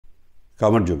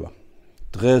გამარჯობა.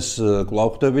 დღეს კვლავ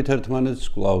ხვდებით ერთმანეთს,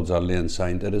 კვლავ ძალიან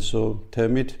საინტერესო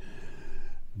თემით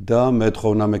და მე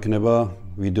თხოვნა მექნება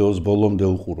ვიდეოს ბოლომდე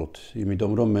უყუროთ,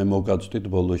 იმიტომ რომ მე მოგაწვდით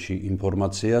ბოლოში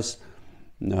ინფორმაციას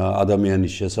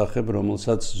ადამიანის შესახებ,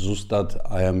 რომელსაც ზუსტად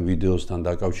აი ამ ვიდეოსთან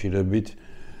დაკავშირებით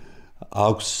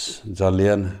აქვს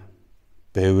ძალიან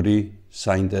ბევრი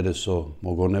საინტერესო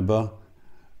მოგონება.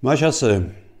 მას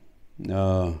ასე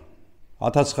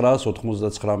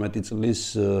 1999 წლის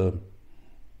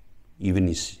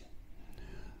ივნისი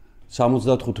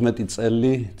 75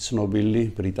 წელი ცნობილი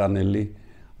ბრიტანელი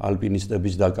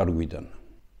ალპინისტების დაკარგვიდან.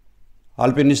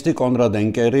 ალპინისტი კონრად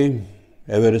ენკერი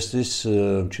ევერესტის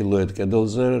ჩრდილოეთ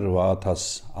კედელზე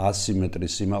 8100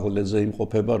 მეტრის სიმაღლეზე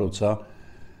იმყოფება, როცა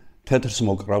თეთრს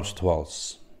მოკრავს თვალს.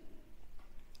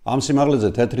 ამ სიმაღლეზე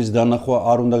თეთრის დანახვა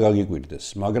არ უნდა გაგიკვირდეს,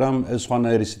 მაგრამ ეს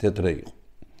სხვანაირი თეთრე იყო.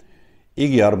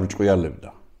 იგი არ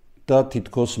ბრჭყვიალებდა და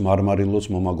თითქოს მარმარილოს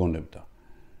მომაგონებდა.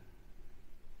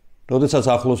 როდესაც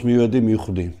ახლოს მივედი,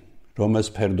 მივხვდი, რომ ეს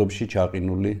ფერდობში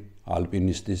ჩაყინული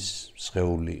ალპინისტის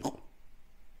სხეული იყო.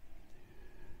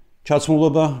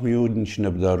 ჩაცმულობა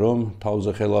მიუნიშნებდა, რომ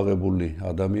თავზე ხელაღებული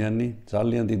ადამიანი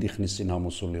ძალიან დიდი ხნის წინ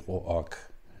ამოსულიყო აქ,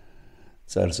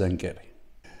 წერს ენკერი.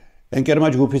 ენკერმა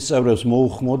ჯგუფის წევრებს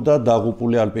მოუხმოდა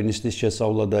დაღუპული ალპინისტის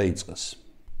შესწავლა დაიწყეს.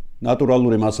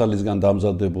 ნატურალური მასალისგან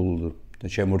დამზადებულ და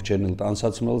შემორჩენილ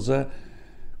ტანსაცმელზე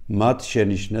მათ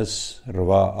შენიშნეს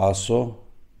 800,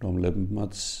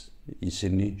 რომლებმაც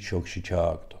ისინი შოკში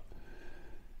ჩააგდო.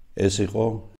 ეს იყო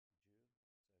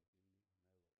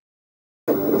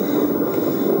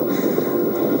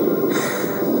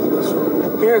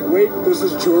Here, wait, this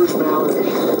is George Mallory.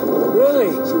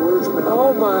 Really? George Mallory.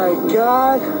 Oh my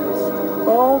God.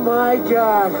 Oh my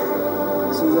God.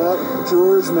 See that?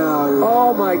 George Mallory.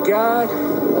 Oh my God.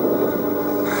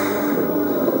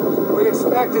 We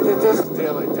expected that this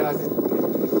deal it does.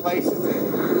 It places it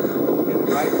in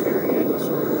the right period.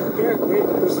 Here, wait,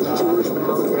 this is George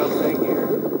Mallory. Real thing here.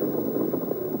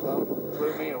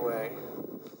 Blew me away.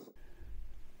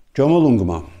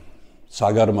 ჯომოლუნგმა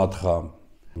საგარმათხა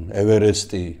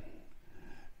ევერესტი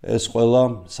ეს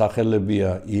ყველა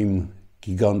სახელებია იმ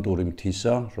გიგანტური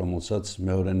მთისა, რომელსაც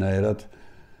მეორენაერად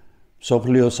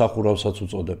მსოფლიოს სახურავსაც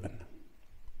უწოდებენ.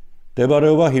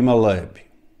 მდებარეობა ჰიმალაები.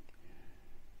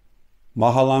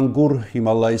 მაჰალანგურ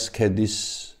ჰიმალაის ქედის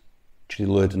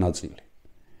ჩრდილოეთ ნაწილი.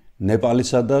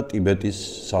 ნეპალისა და ტიბეტის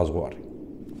საზღვარი.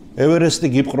 ევერესტი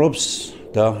გიპყრობს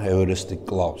და ევერესტი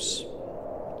კლავს.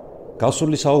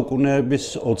 გასული საუკუნეების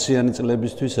 20-იანი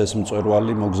წლებისთვის ეს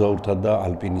მწვერვალი მოგზაურთა და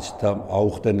ალპინისტთა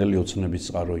აუხდენელი ოცნების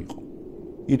წყარო იყო.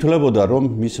 ითვლებოდა, რომ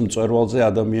მის მწვერვალზე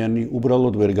ადამიანი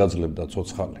უბრალოდ ვერ გაძლებდა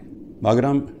ცოცხალი,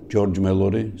 მაგრამ ჯორჯ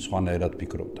მელორი სხვანაირად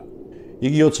ფიქრობდა.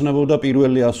 იგი ოცნებობდა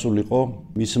პირველი ასულიყო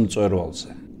მის მწვერვალზე.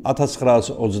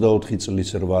 1924 წლის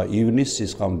 8 ივნისს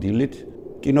სისხამ დილით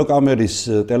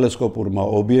კინოკამერის ტელესკოპურმა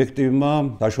ობიექტივმა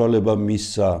საშუალება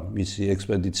მისცა მისი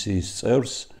ექსპედიციის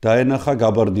წევრს დაენახა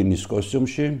გაბარდინის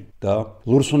კოსტიუმში და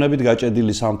ლურსმნებით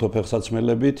გაჭედილი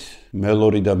სამთო-ფეხსაცმელებით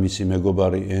მელორი და მისი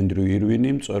მეგობარი ენდრიუ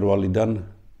ირვინი მწვერვალიდან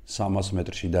 300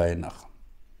 მეტრში დაენახა.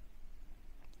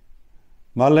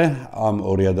 მალე ამ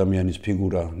ორი ადამიანის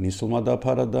ფიგურა ნისლმა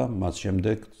დაფარა და მას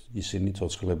შემდეგ ისინი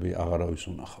ცოცხლები აღარავის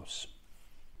უნახავს.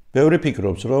 ბევრი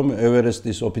ფიქრობს, რომ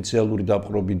ევერესტის ოფიციალური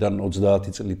დაპყრობიდან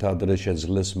 30 წლით ადრე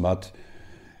შეძლეს მათ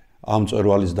ამ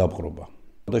მწვერვალის დაპყრობა.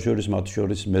 შორის მათ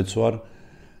შორის მეც ვარ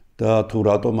და თუ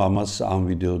რატომ ამას ამ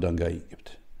ვიდეოდან გაიგებთ.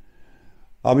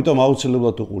 ამიტომ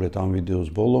აუცილებლად უყურეთ ამ ვიდეოს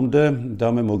ბოლომდე და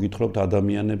მე მოგითხრობთ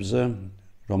ადამიანებზე,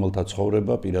 რომელთა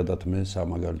ცხოვრება პირადად მე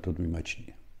სამაგალითოდ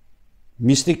მიმაჩნია.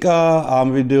 მისტიკა ამ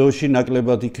ვიდეოში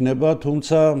ნაკლებად იქნება,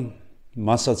 თუმცა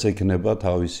მასაც ექნება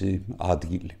თავისი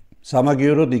ადგილი.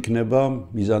 სამაგიეროდ იქნება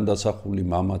მიზანდასახული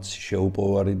მამაც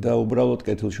შეუპოვარი და უბრალოდ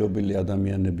კეთილშობილი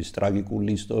ადამიანების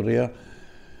ტრაგიკული ისტორია,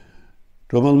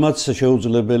 რომელმაც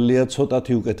შეუძლებელია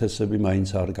ცოტათი უკეთესები მაინც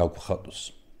არ გაგვხატოს.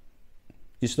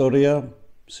 ისტორია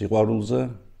სიყვარულზე,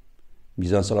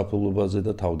 მიზანსწრაფობაზე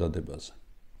და თავდადებაზე.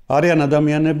 არიან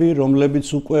ადამიანები, რომლებიც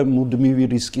უკვე მუდმივი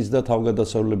რისკის და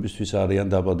თავგადასავლებისთვის არიან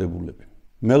დაბადებულები.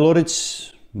 მელორიც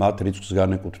მათ რიცხვს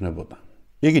განეკუთვნებოდა.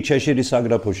 იგი ჩეშირის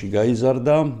საგრაფოში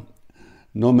გაიზარდა,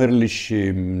 ნომერლიში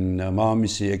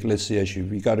მამამისი ეკლესიაში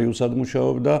ვიკარიუსად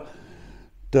მუშაობდა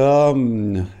და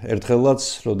ერთხელაც,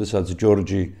 როდესაც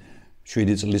ჯორჯი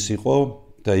 7 წლის იყო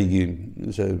და იგი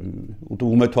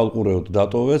უმეთვალყურეოდ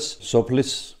დატოვეს,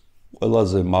 სოფლის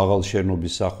ყველაზე მაღალ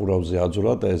შენობის სახურავზე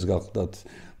აძვრა და ეს გახლდათ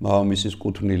მამამისის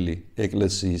კუთვნილი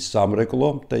ეკლესიის სამრეკლო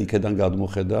და იქედან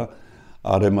გადმოხედა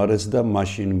არემარეს და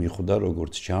მაშინ მიხვდა,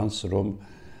 როგორც ჩანს, რომ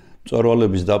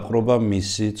მწვერვალების დაპყრობა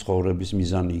მისი ცხოვრების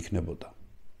მიზანი იქნებოდა.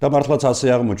 და მართლაც ასე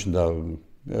აღმოჩნდა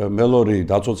მელორი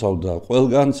დაცოცავდა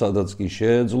ყველგან, სადაც კი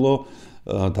შეეძლო,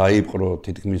 დაიპყრო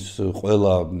თითქმის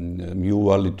ყველა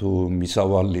მიუვალი თუ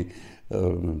მისავალი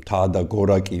მთა და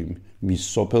გორაკი მის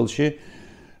სოფელში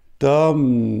და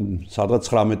სადღაც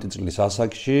 19 წლის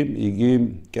ასაკში იგი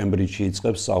კემბრიჯში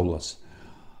იწყებს სწავლას.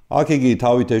 აქ იგი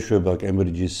თავით ეშვება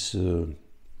კემბრიჯის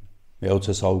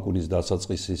მე-20 საუკუნის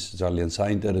დასაწყისის ძალიან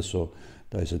საინტერესო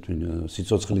და ესეთ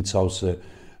სიცოცხლით სავსე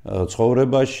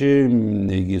ცხოვრებაში,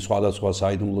 იგი სხვადასხვა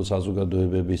საიდუმლო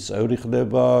საზოგადოებების წევრი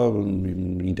ხდება,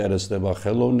 ინტერესდება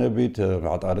ხელოვნებით,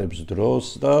 ატარებს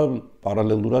დროს და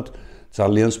პარალელურად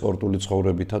ძალიან სპორტული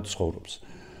ცხოვრებითაც ცხოვრობს.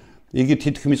 იგი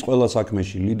თითქმის ყველა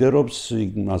საქმეში ლიდერობს,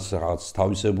 მას რაღაც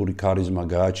თავისებური ქარიზმა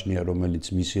გააჩნია,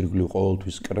 რომელიც მის ირგვლივ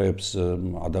ყოველთვის კრებს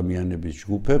ადამიანების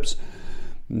ჯგუფებს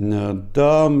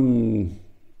და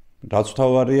რაც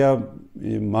თავარია,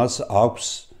 მას აქვს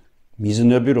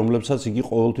მიზნები, რომლებსაც იგი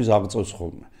ყოველთვის აღწევს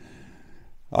ხოლმე.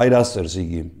 აი რას წერს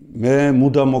იგი: მე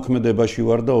მუდამ მოქმედებაში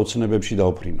ვარ და ოცნებებში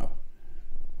დავფრინავ.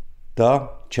 და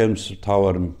ჩემს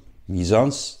მთავარ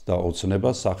მიზანს და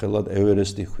ოცნებას სახელად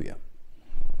ევერესტი ჰქვია.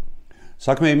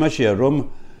 საქმე იმაშია, რომ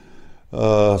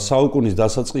საუკუნის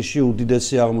დასაწყისში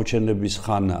უდიდესი აღმოჩენების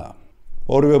ხანაა.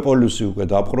 ორივე პოლუსი უკვე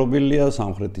დაპყრობილია,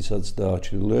 სამხრეთისაც და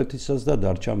ჩრდილოეთისაც და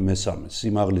დარჩა მესამე,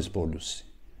 სიმაღლის პოლუსი.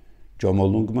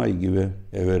 ჯომოლუნგმა იგივე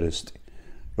ევერესტი,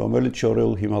 რომელიც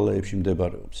შორეულ ჰიმალაებში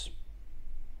მდებარეობს.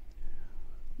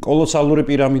 კოლოსალური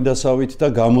პირამიდასავით და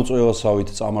გამოწვევასავით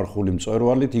წამარხული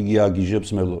მწვერვალით იგი აგიჟებს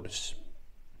მელორის.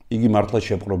 იგი მართლა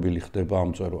შეპყრობილი ხდება ამ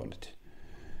მწვერვალით.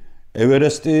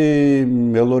 ევერესტი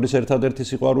მელორის ერთადერთი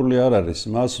სიყვარული არ არის,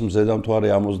 მას მზედამთვარე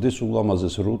ამოზდის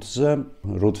ულამაზეს რუთზე,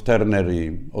 რութ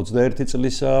თერნერი 21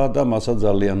 წლისაა და მასაც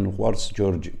ძალიან უყვარს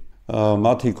ჯორჯი.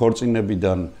 მათი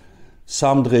ქორწინებიდან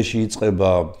 3 დღეში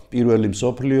იწყება პირველი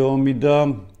მსოფლიო ომი და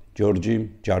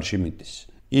ჯორჯი ჯარში მიდის.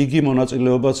 იგი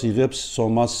მონაწილეობას იღებს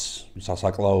სომას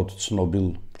სასაკლაოდ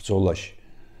ცნობილ ბრძოლაში.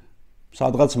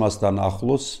 სადღაც მასთან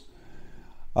ახლოს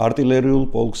არტილერიულ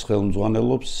პოლკს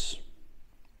ხელმძღვანელობს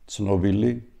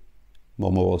ცნობილი,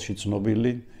 მომავალში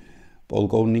ცნობილი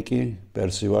პოლკოვნიკი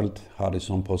პერსივალ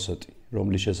ჰარისონ ფოსეტი,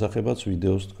 რომლის შესახებაც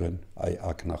ვიდეოს თქვენ აი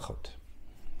აქ ნახავთ.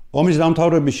 ომის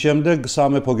დამთავრების შემდეგ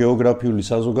სამეფო გეოგრაფიული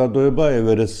საზოგადოება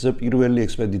ევერესტზე პირველი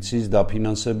ექსპედიციის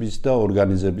დაფინანსების და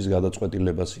ორგანიზების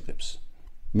გადაწყვეტილებას იღებს.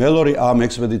 მელორი ამ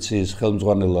ექსპედიციის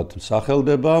ხელმძღვანელად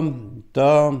სახელდება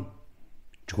და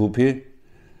ჯგუფი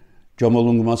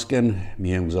ჯომოლუნგმასკენ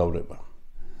მიემგზავრება.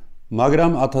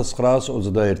 მაგრამ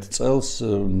 1921 წელს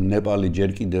ნეპალი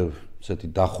ჯერ კიდევ ესეთი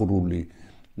დახურული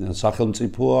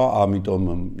სახელმწიფოა, ამიტომ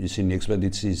ისინი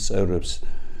ექსპედიციის წევრებს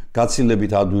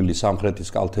გაცილებით ადვილი სამხრეთის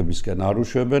კალთებისკენ არ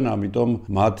უშვებენ, ამიტომ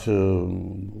მათ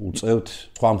უწევთ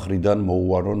სხვა მხრიდან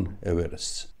მოუვარონ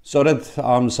ევერესტს. სწორედ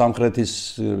ამ სამხრეთის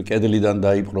კედლიდან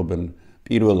დაიპყრობენ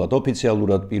პირველად,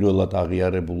 ოფიციალურად პირველად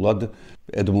აღიარებულად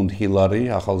ედმუნდ ჰილარი,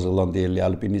 ახალზელანდიელი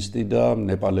ალპინისტი და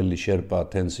ნეპალელი შერპა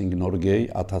თენსინგ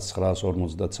ნორგეი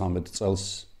 1953 წელს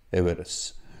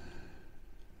ევერესტს.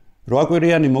 8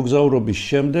 კვირიანი მოგზაურობის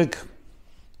შემდეგ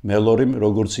მელორიმ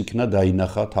როგორც იქნა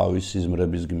დაინახა თავის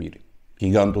სიზმრების გმირი.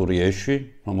 გიგანტური ეშვი,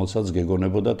 რომელსაც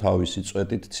გეგონებოდა თავისი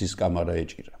წვეტით ცისკამარა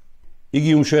ეჭირა.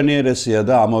 იგი უმშვენიერესია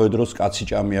და ამავე დროს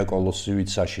კაციჭამია კოლოსივით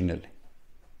საშინელი.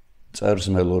 წერს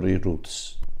მელორი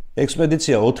რუთს.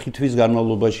 ექსპედიცია 4 თვის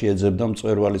განმავლობაში ეძებდა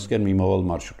მწვერვალისკენ მიმავალ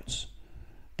მარშრუტს.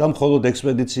 და მხოლოდ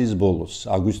ექსპედიციის ბოლოს,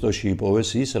 აგვისტოში იპოვეს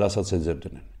ის, რასაც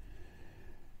ეძებდნენ.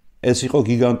 ეს იყო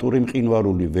გიგანტური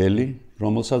მყინვარული ველი,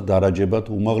 რომელსაც დარაჯებათ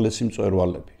უმაღლესი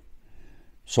მწვერვალები.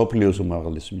 მსოფლიოს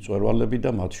უმაღლესი მწვერვალები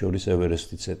და მათ შორის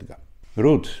ევერესტიც ედგა.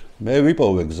 რութ, მე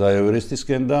ვიპოვე გზა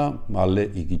ევერესტისკენ და მალე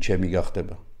იგი ჩემი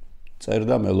გახდება.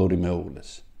 წერდა მელორი მეუღლეს.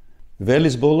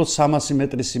 ველის ბოლოს 300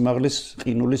 მეტრის სიმაღლის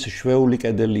ყინულის შვეული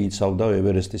კედელი იცავდა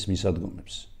ევერესტის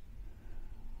მისადგომებს.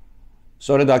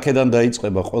 სწორედ აქედან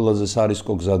დაიწყება ყველაზე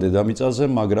სარისკო გზა დედამიწაზე,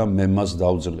 მაგრამ მე მას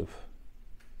დავძლევ.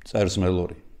 წერს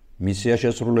მელორი. მისია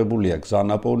შესრულებულია, გზა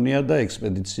ნაპოვნია და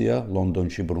ექსპედიცია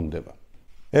ლონდონში ბრუნდება.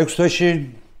 6 თვეში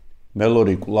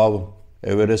მელორი კვლავ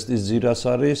ევერესტის ძირას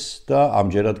არის და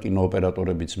ამჯერად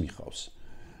კინოოპერატორებიც მიხავს,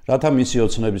 რათა მისი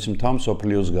ოცნების მთა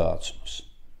მსოფლიოს გააცნოს.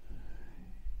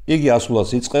 იგი ასვლას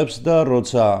იწყებს და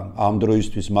როცა ამ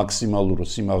დროისთვის მაქსიმალურ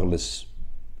სიმაღლეს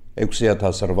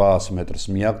 6800 მეტრს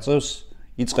მიაღწევს,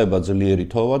 იწყება ძლიერი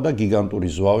თოვა და გიგანტური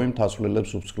ზვავი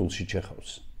მთასვლელებს უფსკრულში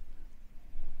ჩეხავს.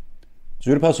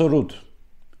 ძვირფასო რութ,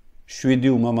 7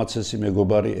 უმამაცესი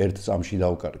მეგობარი ერთ წამში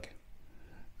დავკარგე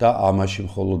და ამაში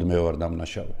მხოლოდ მე ვარ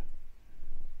დამნაშავე.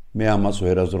 მე ამას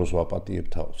ვერასდროს ვაპატიებ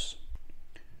თავს.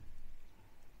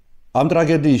 ამ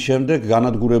ტრაგედიის შემდეგ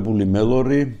განადგურებული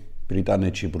მელორი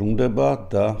ბრიტანეთში ბრუნდება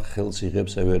და ხელს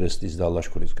იღებს ევერესტის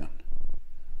დალაშქვრისგან.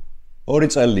 2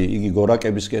 წელი იგი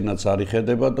გორაკებისკენაც არ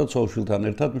იხედება და ცოლ-შვილთან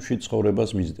ერთად მშვიდ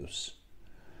ცხოვრებას მისდევს.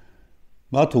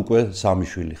 მათ უკვე 3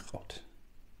 შვილი ჰყავთ.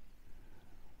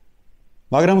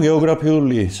 მაგრამ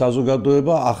გეოგრაფიული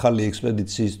საზოგადოება ახალი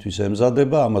ექსპედიციისთვის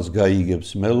ემზადება, ამას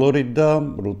გაიგებს მელორი და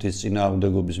რუთის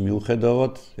წინააღმდეგობის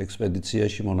მიუხედავად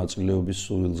ექსპედიციაში მონაწილეობის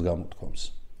სურვილს გამოთქვამს.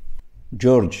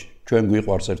 ჯორჯ, ჩვენ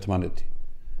გვიყვარს ერთმანეთი.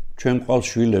 ჩვენ გვყავს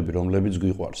შვილები, რომლებიც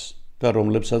გვიყვარს და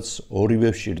რომლებსაც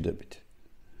ორივე ვშირდებით.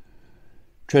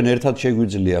 ჩვენ ერთად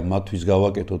შეგვიძლია მათთვის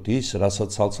გავაკეთოთ ის, რასაც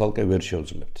ცალ-ცალკე ვერ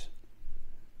შევძლებთ.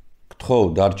 გთხოვ,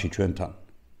 დარჩი ჩვენთან.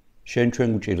 შენ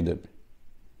ჩვენ გვჭირდები.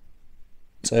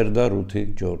 წერდა რუთი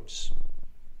ჯორჯს.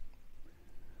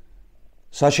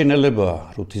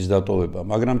 საშინელებაა რუთის დატოვება,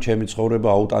 მაგრამ ჩემი ცხოვრება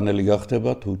აუტანელი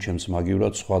გახდება, თუ ჩემს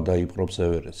მაგივრად სხვა დაიპყრობს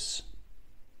ევერესტს.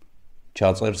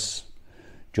 ჩაწერს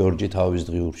ჯორჯი თავის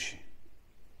დღიურში.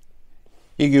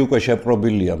 იგი უკვე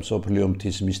შეპყრობილია მსოფლიო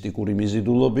მთის მისტიკური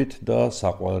მიზიდულობით და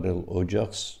საყვარელ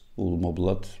ოჯახს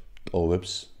ულმობლად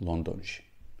ტოვებს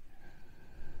ლონდონში.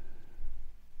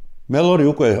 მელორი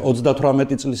უკვე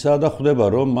 38 წლისაა და ხვდება,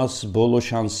 რომ მას ბოლო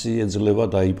შანსი ეძლევა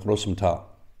დაიპყროს მთა,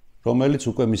 რომელიც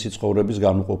უკვე მისი ცხოვრების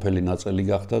განუყოფელი ნაწილი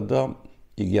გახდა და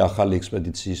იგი ახალი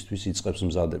ექსპედიციისთვის იწყებს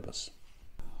მზადებას.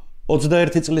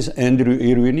 21 წლის ენდრიუ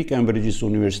ირვინი კემბრიჯის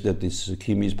უნივერსიტეტის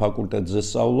ქიმიის ფაკულტეტზე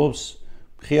სწავლობს,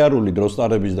 მხიარული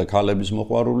დროსტარების და ქალების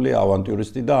მოყვარული,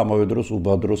 ავანტიურისტი და ამავე დროს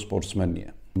უბადრო სპორტსმენია.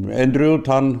 ენდრიუ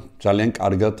თან ძალიან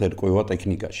კარგად ერკვევა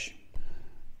ტექნიკაში.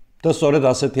 და სწორედ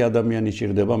ასეთი ადამიანი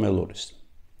ჭირდება მელორის.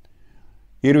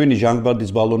 ირვინი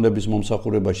ჟანგბადის ბალონების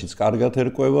მომსახურებაშიც კარგად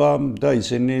ერკვევა და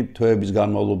ისინი თვეების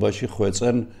განმავლობაში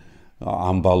ხვეწენ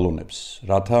ამ ბალონებს,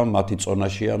 რათა მათი წონა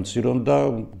შეამცირონ და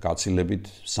გაცილებით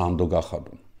სანდო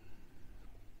გახადონ.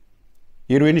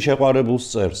 ირვინი შეყვარებულს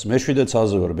წერს, მეშვიდე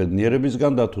ცაზე ვარ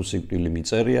ბედნიერებისგან და თუ სიკვდილი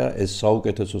მიწერია, ეს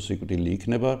საუკეთესო სიკვდილი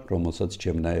იქნება, რომელსაც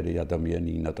ჩემნაირი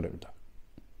ადამიანი ინატრევდა.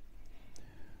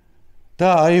 და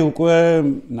აი უკვე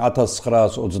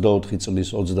 1924 წლის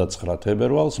 29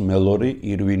 თებერვალს მელორი,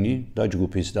 ირვინი და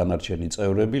ჯგუფის დანარჩენი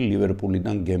წევრები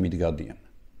ლივერპულიდან გემით გადიან.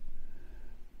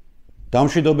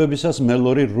 დამშვიდობებისას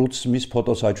მელორი რუთს მის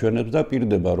ფოტოს აჩვენებს და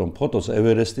პირდება, რომ ფოტოს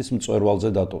ევერესტის მწვერვალზე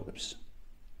დატოვებს.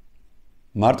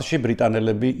 მარტში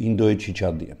ბრიტანელები ინდოეთში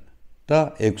ჩადიან და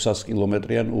 600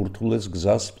 კილომეტრიან ურთულეს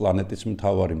გზას პლანეტის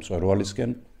მთავარი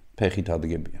მწვერვალისკენ ფეხით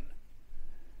ადგებიან.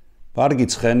 პარკი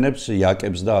ცხენებს,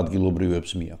 იაკებს და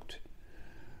ადგილობრივებს მიაქვთ.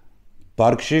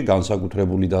 პარკში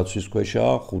განსაკუთრებული დაცვის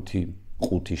ქვეშაა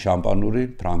 5 შამპანური,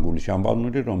 ფრანგული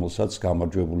შამპანური, რომელსაც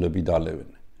გამარჯვებულები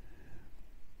დალევენ.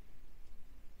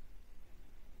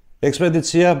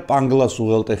 ექსპედიცია პანგლას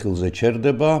უღელტეხილზე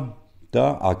ჩერდება და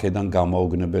აქედან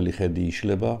გამაოგნებელი ხედი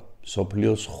იშლება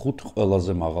მსოფლიოს 5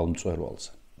 ყველაზე მაღალ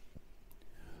მწვერვალზე.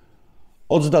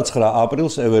 29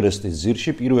 აპრილს ევერესტის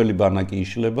ძირში პირველი ბანაკი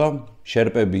იშლება,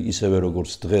 შერპები ისევე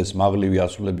როგორც დღეს მაღლივი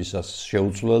ასვლებისას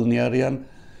შეუცვლელნი არიან,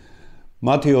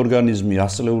 მათი ორგანიზმი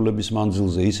ასწლეულების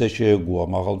მანძილზე ისე შეეგუა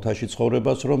მაღალ მთაში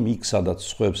ცხოვრებას, რომ იქ სადაც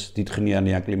სხვებს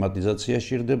დიდხნიანი აკლიმატიზაცია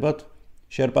სჭირდებათ,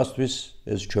 შერპასთვის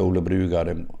ეს ჩვეულებრივი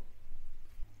გარემოა.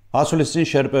 ასვლის წინ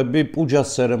შერპები პუჯას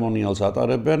ცერემონიალს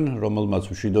ატარებენ,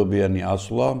 რომელმაც მშვიდობიანი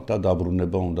ასვლა და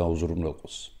დაბრუნება უნდა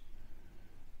უზრუნველყოს.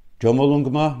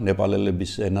 ჯომოლუნგმა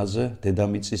ნეპალელების ენაზე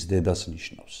დედამიწის დედას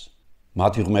ნიშნავს.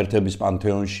 მათი ღმერთების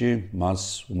პანთეონში მას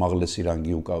უმაღლესი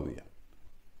რანგი უკავია.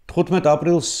 15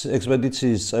 აპრილს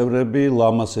ექსპედიციის წევრები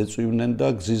ლამას ეწვივნენ და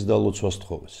გზის დალოცვას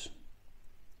თხოვეს.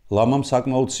 ლამამ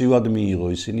საკმაოდ ცივად მიიღო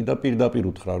ისინი და პირდაპირ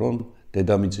უთხრა, რომ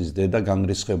დედამიწის დედა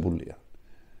განრისხებულია.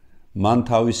 მან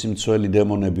თავისი მცველი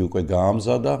დემონები უკვე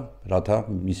გაამზადა, რათა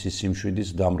მისი სიმშვიდის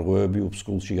დამრღვევები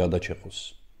უფსკულში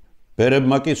გადაჩეხოს.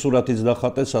 ბერებმა კი სურათიც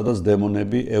დახატეს, სადაც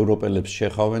დემონები ევროპელებს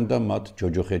შეხავენ და მათ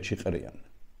ჯოჯოხეთში ყრიან.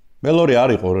 მელორი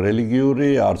არ იყო რელიგიური,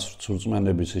 არც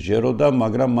ცურწმენების ჟეროდა,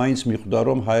 მაგრამ მაინც მიხვდა,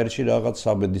 რომ ჰაერში რაღაც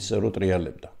საბედისწერო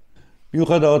ტრიალებდა.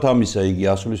 მიუხედავად ამისა, იგი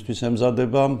ასვლისთვის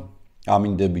ემზადება,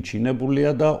 ამინდები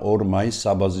ჩინებულია და 2 მაისს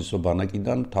საბაზისო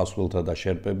ბანაკიდან მთასვლელთა და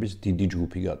შერპების დიდი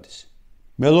ჯგუფი გადის.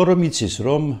 მელორიმ იცის,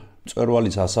 რომ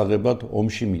მწვერვალის ასაღებად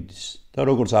ომში მიდის და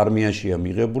როგორც არმიაშია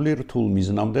მიღებული, რთულ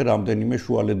მიზნამდე რამდენიმე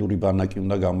შუალედური ბანაკი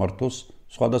უნდა გამართოს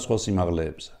სხვადასხვა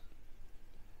სიმაღლეებზე.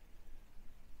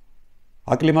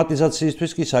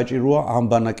 აკლიმატიზაციისთვის კი საჭიროა ამ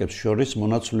ბანაკებს შორის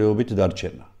მონაცვლეობით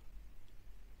დარჩენა.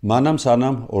 მანამ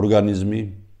სანამ ორგანიზმი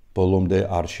ბოლომდე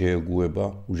არ შეეგუება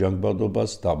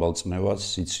უჟანგბადობას, დაბალწნევას,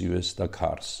 სიცივეს და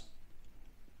ქარს.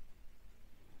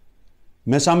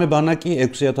 მესამე ბანაკი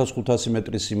 6500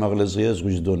 მეტრის სიმაღლეზეა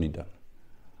ზღვის დონიდან.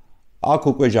 აქ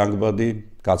უკვე ჟანგბადი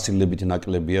გაცილებით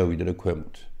ნაკლებია ვიდრე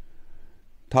ქვემოთ.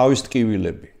 თავის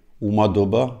ტკივილები,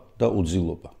 უმადობა და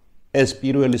უძილობა. ეს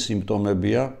პირველი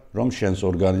სიმპტომებია, რომ შენს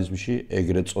ორგანიზმში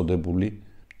ეგრეთ წოდებული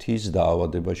მთის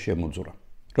დაავადება შემოძვრა.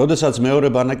 როდესაც მეორე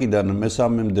ბანაკიდან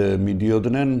მესამემდე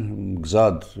მიდიოდნენ,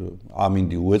 გზად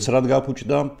ამინდი უეცრად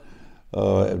გაფუჭდა,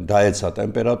 დაეცა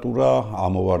ტემპერატურა,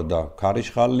 ამოვარდა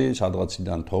ქარიშხალი,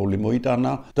 სადღაციდან თოვლი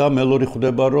მოიტანა და მელორი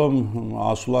ხვდება, რომ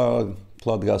ასვლა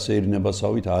თლად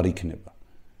გასეირნებასავით არ იქნება.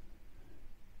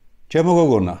 ჩემო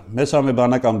გოგონა, მესამე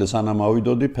ბანაკამდე სანამ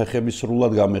ავიდოდი, ფეხები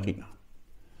სრულად გამეყინა.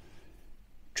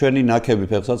 ჩვენი ნაქები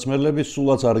ფეხსაცმელები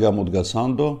სულაც არ გამოდგა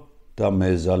სანდო და მე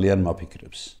ძალიან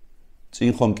მაფიქრებს.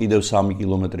 წინ ხომ კიდევ 3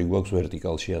 კილომეტრი გვაქვს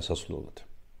ვერტიკალში ასასვლელად.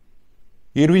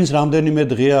 ირვინს რამდენიმე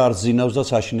დღეა არ ზინავს და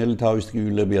საშინელი თავის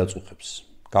ტკივილები აწუხებს.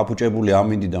 გაფუჭებული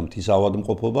ამინდი და მთის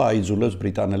ავადმყოფობა აიძულებს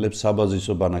ბრიტანელებს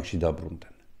საბაზისო ბანაკში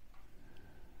დაბრუნდნენ.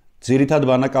 ძირითად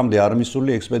ბანაკამდე არ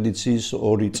მისული ექსპედიციის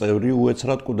 2 წევრი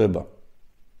უეცრად კვდება.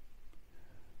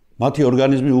 მათი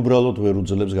ორგანიზმი უბრალოდ ვერ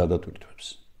უძლებს გადატვირთვებს.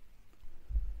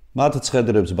 მათ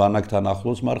ცხედრებს ბანაკთან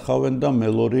ახლოს მარხავენ და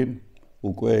მელორი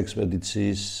უკვე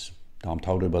ექსპედიციის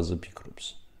დამთავრებაზე ფიქრობს.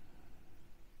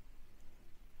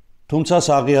 თუმცა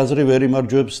საღი აზრი ვერ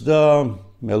იმარჯვებს და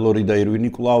მელორი და ირვინი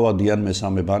კვლავ ადიან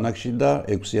მესამე ბანაკში და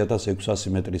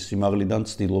 6600 მეტრის სიმაღლიდან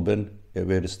ცდილობენ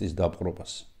ევერესტის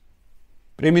დაპყრობას.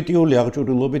 პრიმიტიული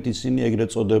აღჭურვილობით ისინი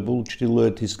ეგრეთ წოდებულ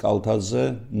ჩრდილოეთის კალთაზე,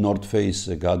 ნორთ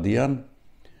ფეისზე გადიან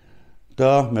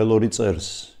და მელორი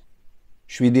წერს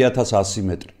 7100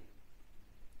 მეტრი.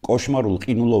 კოშმარულ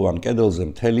ყინულოვან კედელზე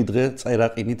მთელი დღე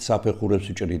წერაყინით საფეხურებს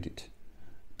ვჭრიდით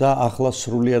და ახლა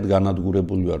სრულიად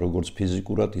განადგურებულია როგორც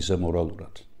ფიზიკურად, ისე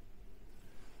მორალურად.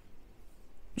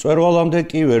 მწვერვალამდე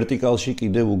კი ვერტიკალში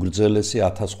კიდევ უგრძელესი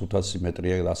 1500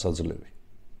 მეტრია დასაძლევი.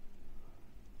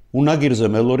 უნაგირზე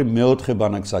მელორი მეოთხე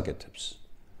ბანაკს აკეთებს.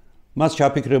 მას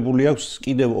ჩაფიქრებული აქვს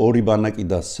კიდევ 2 ბანაკი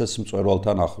დასცეს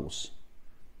მწვერვალთან ახლოს.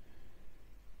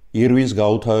 ირვინს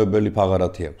გაუთავებელი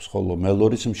ფაღარათი აქვს, ხოლო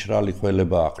მელორის მშრალი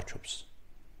ხველება ახრჩობს.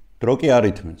 დრო კი არ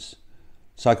ითმენს.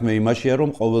 საქმე იმაშია,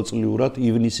 რომ ყოველწლიურად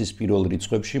ივნისის პირველ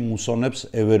რიცხვებში მუსონებს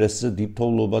ევერესტზე დიდ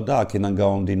თოვლობა და აქედან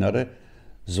გამომდინარე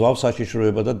ზვავ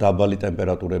საშიშროება და დაბალი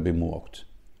ტემპერატურები მოაქვთ.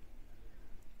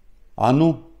 ანუ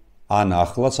ან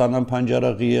ახლა სანამ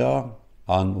ფანჯარა ღიაა,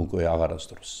 ან უკვე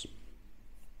აღარასდროს.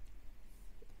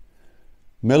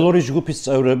 მელორის ჯგუფის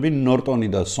წევრები ნორტონი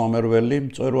და სომერველი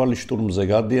მწვერვალის შტურმზე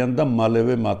გადიან და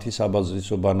მალევე მათი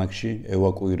საბაზისო ბანაკში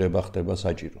ევაკუირება ხდება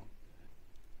საჭირო.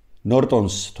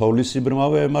 ნორტონს თოვლის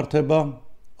სიბრმავე ემართება,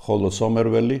 ხოლო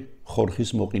სომერველი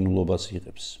ხორხის მოყინულობას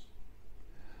იღებს.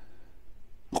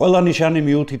 ყველა ნიშანი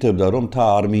მიუთითებდა, რომ მთა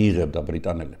არ მიიღებდა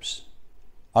ბრიტანელებს.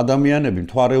 ადამიანები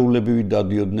მთვარეულებივით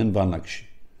დადიოდნენ ბანაკში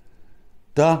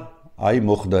და აი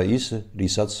მოხდა ის,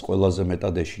 რისაც ყველაზე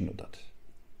მეტად ეშინოდათ.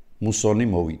 მუსონი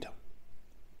მოვიდა.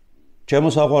 ჩემო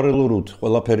საყვარელო რუთ,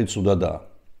 ყველაფერი ცუდადაა.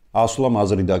 ასვლამ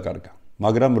აზრი დაკარგა,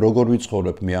 მაგრამ როგორ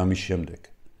ვიცხოვრებ მე ამის შემდეგ?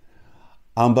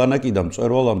 ამ ბანაკიდან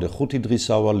მწვერვალამდე 5 დღის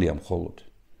სავალია მხოლოდ.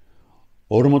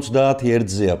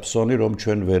 51-ზეა ფსონი, რომ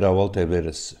ჩვენ ვერ ავალთ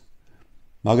ევერესტზე.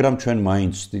 მაგრამ ჩვენ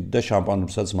მაინც ვსდით და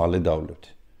შამპანურსაც მალე დავლევთ.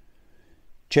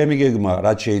 ჩემი გეგმა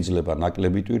რაც შეიძლება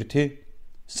ნაკლები ტვირთი,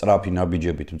 სწრაფი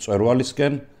ნაბიჯებით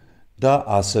მწვერვალისკენ და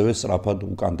ასევე სწრაფად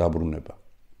უკან დაბრუნება.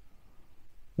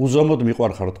 უზომოდ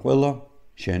მიყვარხართ ყველა,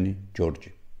 შენი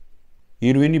ჯორჯი.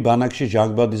 ირვინი ბანაკში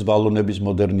ჟანგბადის ბალონების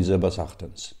მოდერნიზებას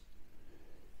ახდენს.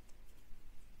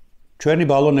 ჩვენი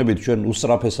ბალონებით ჩვენ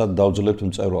უსწრაფესად დავძლებთ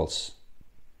მწვერვალს.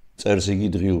 წერს იგი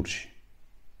დღიურში.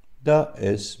 და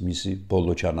ეს მისი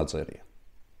ბოლო ჩანაწერია.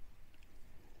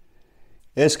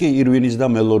 ეს კი ირვინის და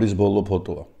მელორის ბოლო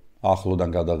ფოტოა, ახლოდან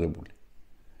გადაღებული.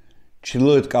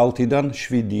 ჩრდილოეთ კალთიდან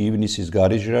 7 ივნისის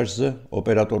გარიჟრაჟზე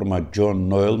ოპერატორმა ჯონ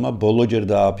ნოელმა ბოლოჯერ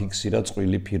დააფიქსირა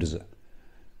წყვილი ფირზე,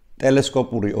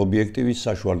 ტელესკოპური ობიექტივის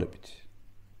საშუალებით.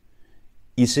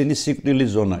 ისინი სიკვდილის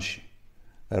ზონაში,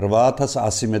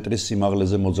 8100 მეტრის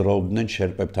სიმაღლეზე მოძრაობდნენ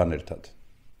შერპებთან ერთად.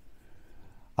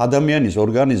 ადამიანის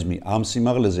ორგანიზმი ამ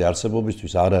სიმაღლეზე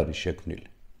არსებობისთვის არ არის შექმნილი.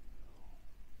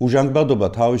 უჟანგბადობა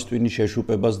თავის ტვინის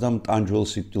შეშუპებას და მტანჯველ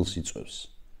სიკვდილს იწვევს.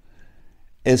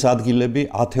 ეს ადგილები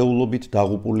ათეულობით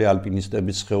დაღუპული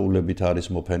ალპინისტების სხეულებით არის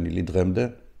მოფენილი დღემდე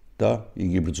და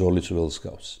იგი ბრძოლის ველს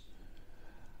გავს.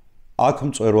 აქ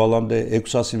მწვერვალამდე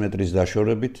 600 მეტრის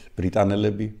დაშორებით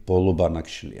ბრიტანელები ბოლო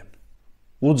ბანაკს შლიან.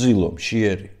 უძილო,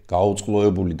 მშიერი,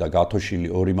 გაუწყლოებული და გათოშილი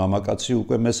 2 მამაკაცი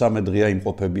უკვე მესამე დღეა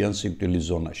იმყოფებიან სიკვდილის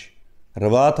ზონაში,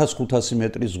 8500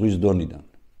 მეტრის ზღვის დონიდან.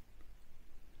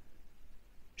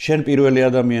 შენ პირველი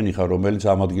ადამიანი ხარ, რომელიც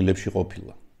ამ ადგილებში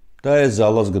ყოფილა და ეს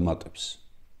ზალას გმატებს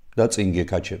და წინ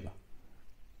გეკაჩება.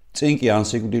 წინ კი ან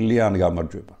სიკვდილია, ან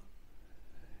გამარჯვება.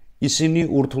 ისინი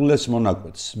ურთულეს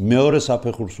მონაკვეთს, მეორე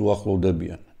საფეხურს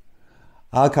უახლოვდებიან.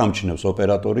 აქ ამჩნევს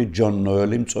ოპერატორი ჯონ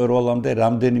ნოელი მწვერვალამდე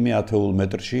რამდენიმე ათეულ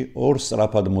მეტრში ორ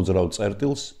სწრაფად მოძრავ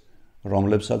წერტილს,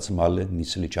 რომლებსაც მალე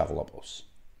ნისლი ჩაღლაპავს.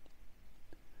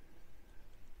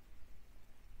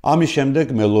 ამის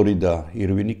შემდეგ მელორი და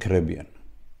ირვინი ქრებიან.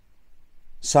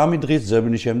 3 დღის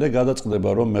ძებნის შემდეგ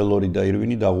გადაწყდება, რომ მელორი და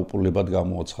ირვინი დაღუპულებად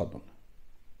გამოაცხადონ.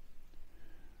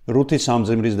 რუთი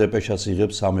სამძიმრის დეპეშას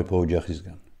იღებს სამეფო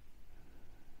ოჯახისგან.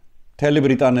 მთელი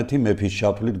ბრიტანეთი მეფის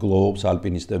ჩათვლით გლოვობს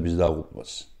ალპინისტების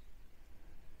დაღუპვას.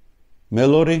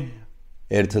 მელორი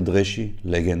ერთ დღეში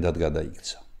ლეგენდად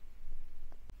გადაიქცა.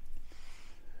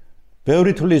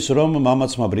 ბევრი თვლის, რომ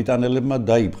მამაცმა ბრიტანელებმა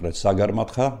დაიპყრეს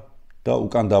საგარმათხა და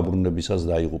უკან დაბრუნებისას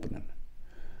დაიღუპნენ.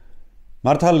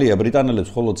 მართალია, ბრიტანელებს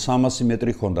მხოლოდ 300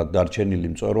 მეტრი ჰქონდათ დარჩენილი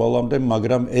მწვერვალამდე,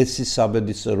 მაგრამ ეს ის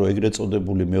საბედისწერო ეგრეთ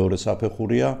წოდებული მეორე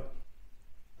საფეხურია,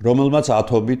 რომელმაც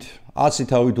ათობით 100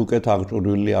 თავით უკეთ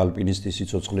აღჭურვილი ალპინისტის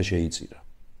სიცოცხლე შეიწირა.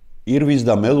 ირვის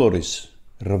და მელორის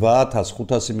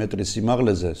 8500 მეტრის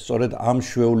სიმაღლეზე სწორედ ამ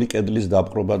შვეული კედლის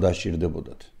დაპყრობა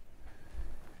დასჭირდებოდათ.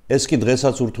 ეს კი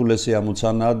დღესაც ურთულესი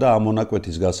ამოცანაა და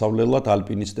ამონაკვეთის გასავლელად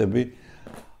ალპინისტები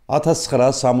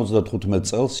 1975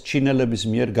 წელს ჩინელების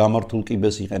მიერ გამართულ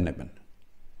კიბეს იყენებენ.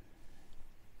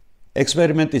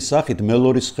 ექსპერიმენტის სახით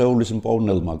მელორის სხეულის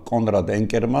მპოვნელმა კონრად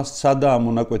ენკერმა სცადა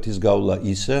ამონაკვეთის გავლა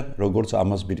ისე, როგორც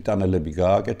ამას ბრიტანელები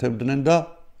გააკეთებდნენ და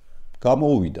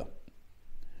გამოუვიდა.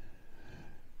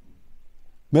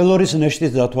 მელორის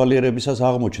ნეშტის დათვალიერებისას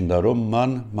აღმოჩნდა, რომ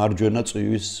მან მარჯვენა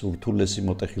წვივის ურთულესი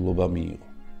მოტეხილობა მიიღო.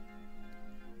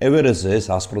 ევერესტზე ეს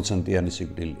 100%-იანი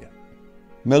სიკვდილია.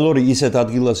 მელორი ისეთ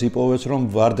ადგილას იპოვეს, რომ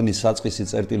ვარდნის საწყისი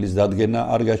წერტილის დადგენა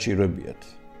არ გაჭირვებიათ.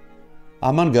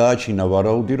 ამან გააჩინა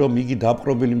ვარაუდი, რომ იგი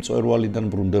დაპყრობილი მწვერვალიდან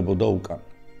ბრუნდებოდა უკან.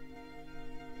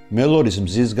 მელორის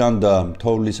მზისგან და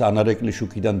თოვლის ანარეკლი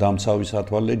შუქიდან დამცავი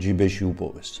სათვალე ჯიბეში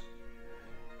უპოვეს.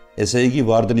 ესე იგი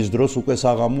ვარდნის დროს უკვე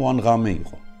საღამო ან ღამე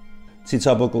იყო.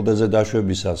 ციცაბოკლდეზე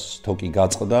დაშვებისას თოკი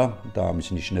გაწყდა და ამის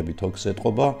ნიშნები თოკს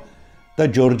ეტყობა და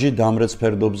ჯორჯი დამრეც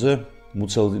ფერდობზე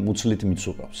მუცლით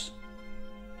მიცუყავს.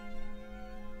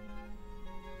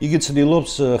 იგი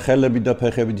ცდილობს ხელები და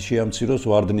ფეხებით შეამციროს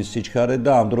ვარდნის სიჩქარე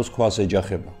და ამ დროს ქვას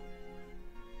ეჯახება.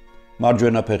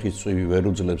 მარჯვენა ფეხის წვივი ვერ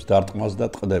უძლებს დარტყმას და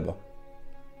ტყდება.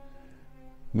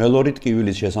 მელორი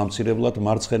ტკივილის შესამცირებლად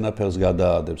მარცხენა ფეხს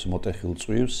გადაადებს მოტეხილ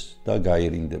წვივს და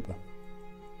გაირინდება.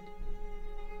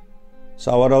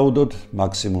 სავარაუდოდ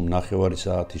მაქსიმუმ 9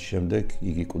 საათის შემდეგ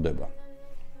იგი კვდება.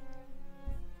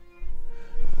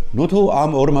 ნუ თუ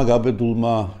ამ ორმა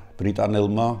გაბედულმა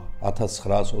ბრიტანელმა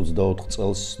 1924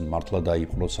 წელს მართლა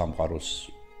დაიპყრო სამყაროს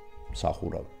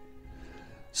სახურავი.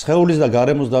 სხეულის და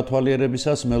გარემოს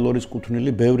დათვალიერებისას მელორის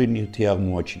კუთვნილი ბევრი ნივთი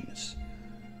აღმოაჩინეს.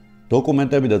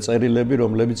 დოკუმენტები და წერილები,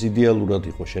 რომლებიც იდეალურად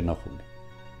იყო შენახული.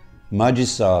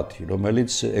 მაჯის საათი, რომელიც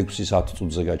 6-10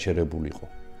 წუთზე გაჩერებული იყო.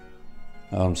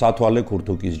 სათვალე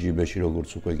ქურთუკის ჯიბეში, როგორც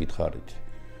უკვე გითხარით.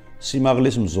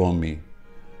 სიმაღლის მზომი.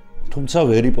 თუმცა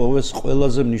ვერ იპოვეს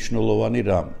ყველაზე მნიშვნელოვანი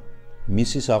რამ.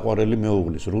 მისი საყვარელი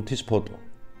მეუღლის რუთის ფოტო,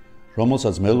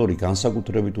 რომელსაც მელორი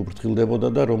განსაკუთრებით უფრთხილდებოდა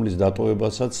და რომლის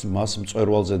დატოვებასაც მას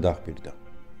მწვერვალზე დაჰპირდა.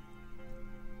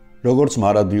 როგორც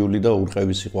მარადიული და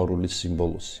ურყევის სიყვარულის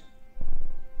სიმბოლოსი.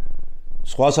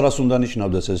 სხვას რას უნდა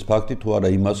ნიშნავდეს ეს ფაქტი, თუ არა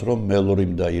იმას, რომ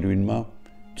მელორიმ და ირვინმა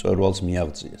მწვერვალს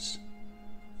მიაღწიეს.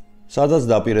 სადაც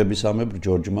დაპირებისამებრ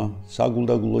ჯორჯმა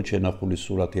საგულდაგულოდ შენახული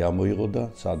სურათი ამოიღო და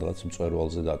სადღაც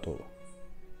მწვერვალზე დატოვა.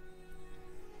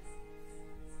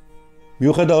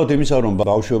 მიუხედავად იმისა, რომ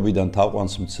ბავშვობიდან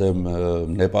თაყვანს მცემ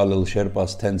ნეპალელ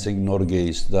შერპას თენცინგ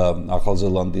ნორგეის და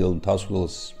ახალზელანდიელ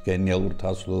მთასვლელს, გენიალურ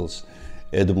მთასვლელს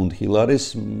ედმუნდ ჰილარის,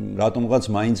 რატომღაც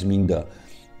მაინც მინდა,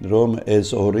 რომ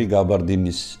ეს ორი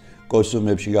გაბარდინის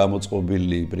კოსტუმებში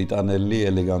გამოწყობილი ბრიტანელი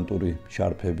ელეგანტური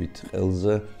შარფებით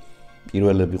ყელზე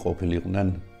პირველები ყოფილიყვნენ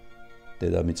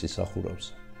დედამიწის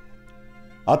სახურავზე.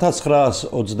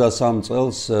 1923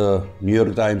 წელს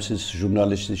იორკ ტაიმსის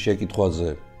ჟურნალისტის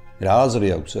შეკითხვაზე რა აზრი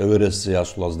აქვს ევერესტზე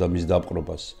ასვლას და მის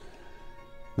დაპყრობას,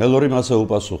 მელორიმ ასე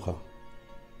უპასუხა,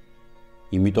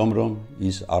 იმიტომ რომ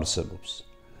ის არსებობს.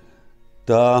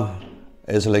 და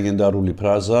ეს ლეგენდარული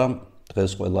ფრაზა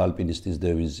დღეს ყველა ალპინისტის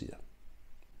დევიზია.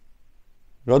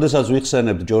 როდესაც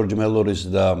ვიხსენებთ ჯორჯ მელორის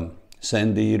და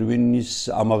სენდი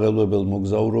ირვინის ამაღელვებელ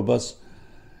მოგზაურობას,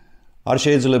 არ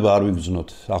შეიძლება არ ვიგრძნოთ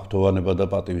აღფრთოვანება და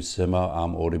პატივისცემა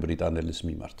ამ ორი ბრიტანელის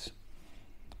მიმართ.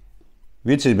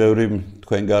 ვიცი, ბევრი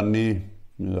თქვენგანი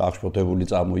აღშფოთებული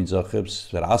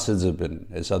წამოიძახებს, რას ეძებენ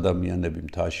ეს ადამიანები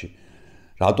მთაში,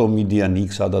 რატომ მიდიან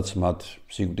იქ, სადაც მათ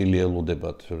სიკვდილი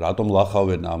ელოდებათ, რატომ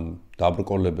ლახავენ ამ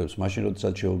დაბრკოლებებს, მაშინ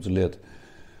როდესაც შეუძლიათ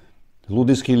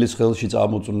ლუდის ხილის ხელში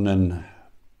წამოწუნნენ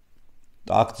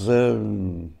ტახტზე,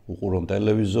 უყურონ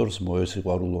ტელევიზორს,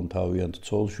 მოესიყვარულონ თავიანთ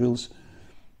ცოლ-შვილს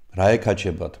რა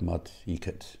ეკაჩებათ მათ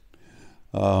იქეთ.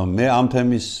 მე ამ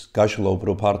თემის გაშლა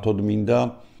უფრო ფართოდ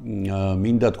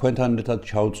მინდა თქვენთან ერთად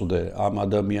ჩავწვდე ამ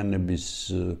ადამიანების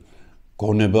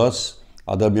გონებას,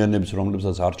 ადამიანებს,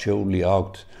 რომლებსაც არჩეული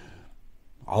აქვთ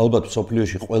ალბათ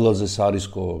მსოფლიოში ყველაზე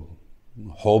სარისკო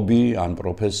ჰობი ან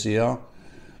პროფესია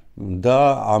და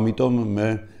ამიტომ მე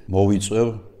მოვიწევ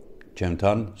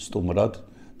ჩემთან სტუმრად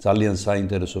ძალიან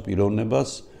საინტერესო პიროვნებას,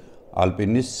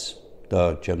 ალპინისტს და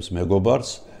ჩემს მეგობარს,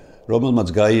 რომელმაც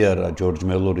გაიარა ჯორჯ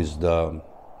მელორის და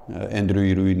ენდრიუ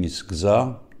ირვინის გზა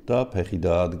და ფეხი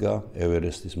დაადგა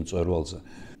ევერესტის მწვერვალზე.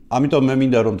 ამიტომ მე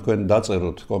მინდა რომ თქვენ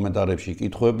დაწეროთ კომენტარებში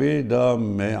კითხვები და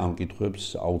მე ამ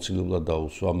კითხვებს აუცილებლად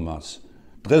დავუსვამ მას.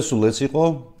 დღეს სულ ეს იყო.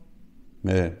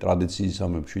 მე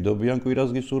ტრადიციისამე მშვიდობიან კვირას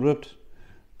გისურვებთ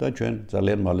და ჩვენ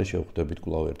ძალიან მალე შევხვდებით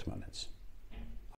კვლავ ერთმანეთს.